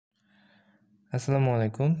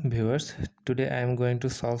Assalamualaikum viewers. Today I am going to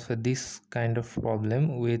solve this kind of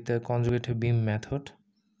problem with the conjugate beam method.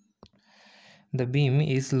 The beam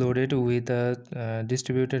is loaded with a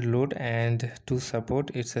distributed load and two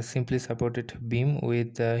support. It's a simply supported beam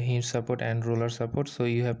with hinge support and roller support. So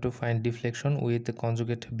you have to find deflection with the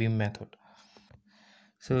conjugate beam method.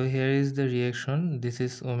 So here is the reaction. This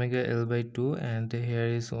is omega L by 2 and here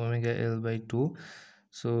is omega L by 2.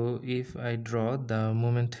 So if I draw the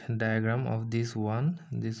moment diagram of this one,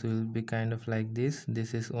 this will be kind of like this.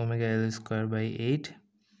 This is omega L square by 8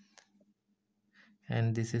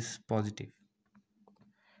 and this is positive.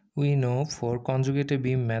 We know for conjugate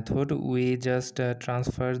beam method we just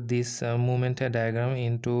transfer this moment diagram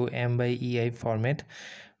into m by ei format,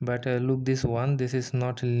 but look, this one, this is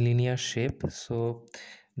not linear shape, so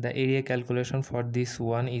the area calculation for this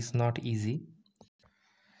one is not easy.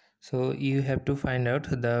 So you have to find out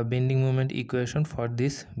the bending moment equation for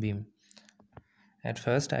this beam. At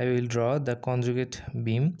first I will draw the conjugate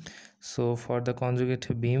beam. So for the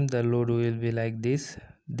conjugate beam the load will be like this.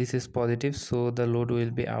 This is positive, so the load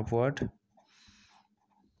will be upward,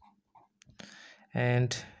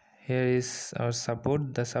 and here is our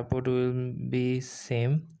support. The support will be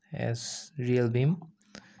same as real beam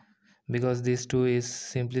because this two is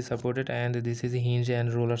simply supported and this is hinge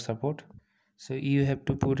and roller support. So you have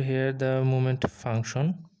to put here the moment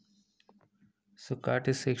function. So cut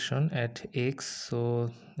a section at x.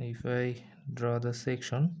 So if I draw the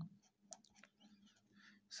section,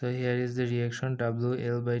 so here is the reaction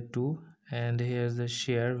WL by 2 and here is the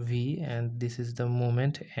shear V and this is the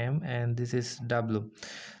moment M and this is W.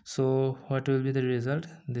 So what will be the result?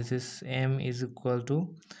 This is M is equal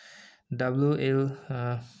to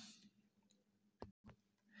WL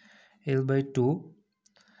L by 2,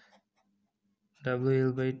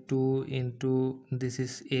 WL by 2 into this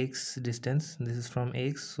is x distance, this is from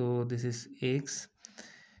x, so this is x,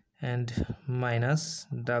 and minus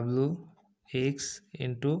Wx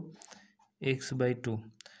into x by 2.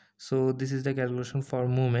 So this is the calculation for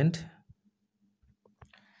moment.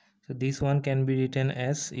 So this one can be written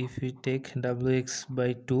as, if we take Wx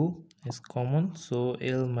by 2 is common, so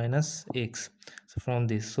L minus x. So from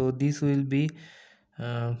this, so this will be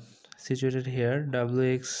situated here,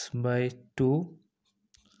 Wx by 2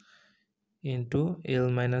 into L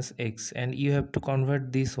minus x, and you have to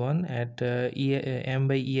convert this one at m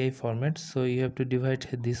by ei format, so you have to divide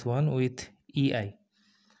this one with ei.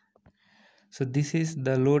 So this is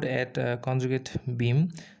the load at conjugate beam,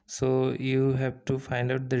 so you have to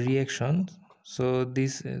find out the reaction. So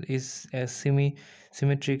this is a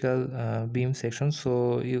symmetrical beam section,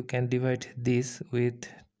 so you can divide this with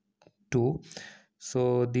 2.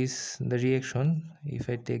 So this the reaction, if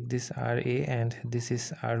I take this RA and this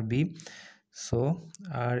is RB, so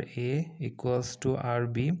RA equals to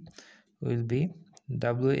RB will be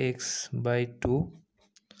Wx by 2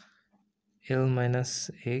 L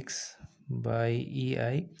minus x by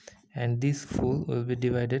ei, and this full will be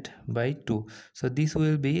divided by 2. So this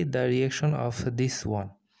will be the reaction of this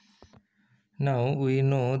one. Now we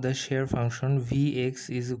know the shear function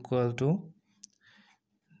Vx is equal to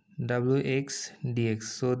Wx dx.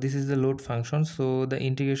 So this is the load function, so the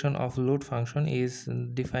integration of load function is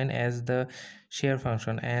defined as the shear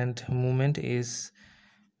function, and moment is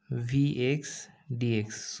Vx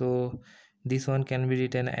dx. So this one can be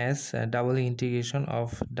written as a double integration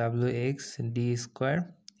of Wx d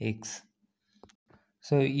square x.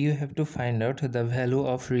 So you have to find out the value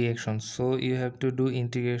of reaction, so you have to do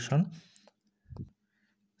integration.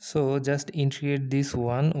 So just integrate this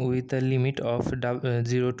one with a limit of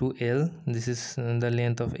 0 to L. This is the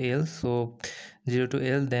length of L, so 0 to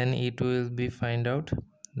L, then it will be find out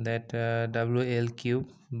that WL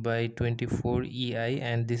cube by 24 EI,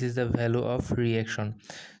 and this is the value of reaction.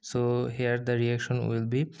 So here the reaction will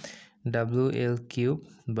be WL cube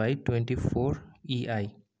by 24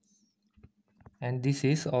 EI, and this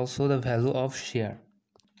is also the value of shear.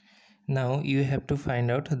 Now you have to find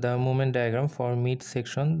out the moment diagram for mid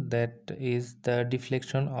section, that is the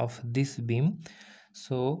deflection of this beam.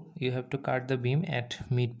 So you have to cut the beam at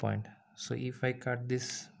midpoint. So if I cut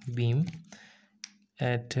this beam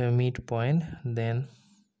at midpoint, then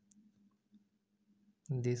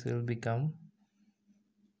this will become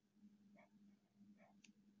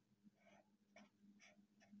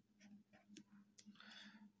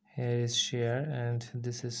here is shear and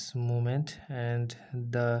this is moment, and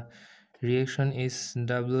the reaction is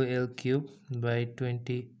WL cube by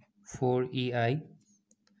 24 EI,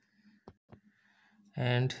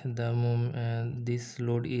 and the this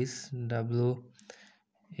load is Wx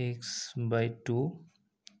by 2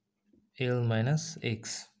 L minus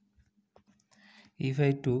x. If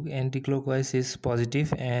I took anticlockwise is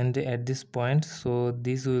positive, and at this point, so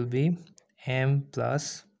this will be m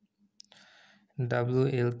plus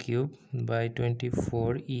WL cube by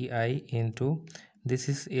 24 EI into, this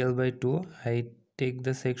is L by 2. I take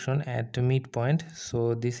the section at midpoint,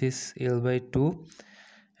 so this is L by 2,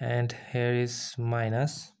 and here is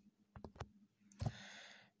minus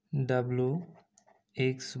W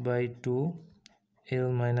x by 2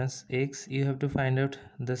 L minus x. You have to find out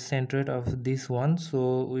the centroid of this one,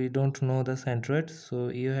 so we don't know the centroid, so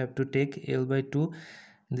you have to take L by 2.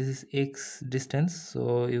 This is x distance,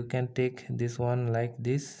 so you can take this one like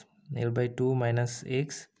this, L by 2 minus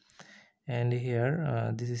x, and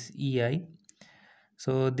here this is EI.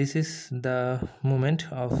 So this is the moment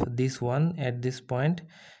of this one at this point.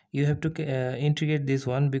 You have to integrate this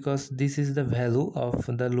one, because this is the value of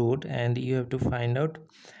the load, and you have to find out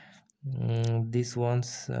this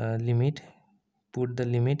one's limit. Put the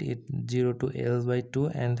limit it 0 to L by 2,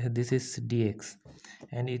 and this is dx,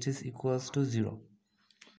 and it is equals to 0.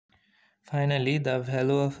 Finally, the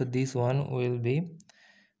value of this one will be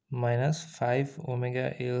minus 5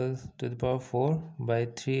 omega L to the power 4 by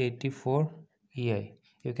 384 EI.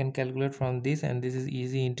 You can calculate from this, and this is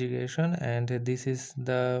easy integration, and this is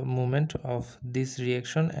the moment of this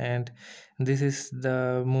reaction, and this is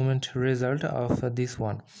the moment result of this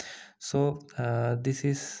one. So this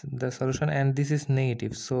is the solution, and this is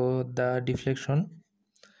negative, so the deflection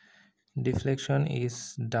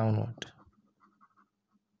is downward.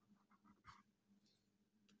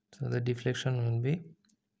 So the deflection will be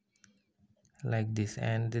like this,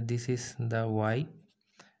 and this is the y,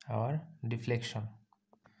 our deflection.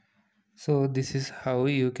 So this is how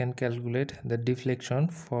you can calculate the deflection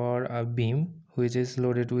for a beam which is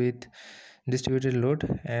loaded with distributed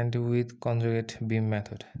load and with conjugate beam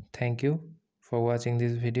method. Thank you for watching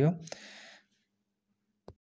this video.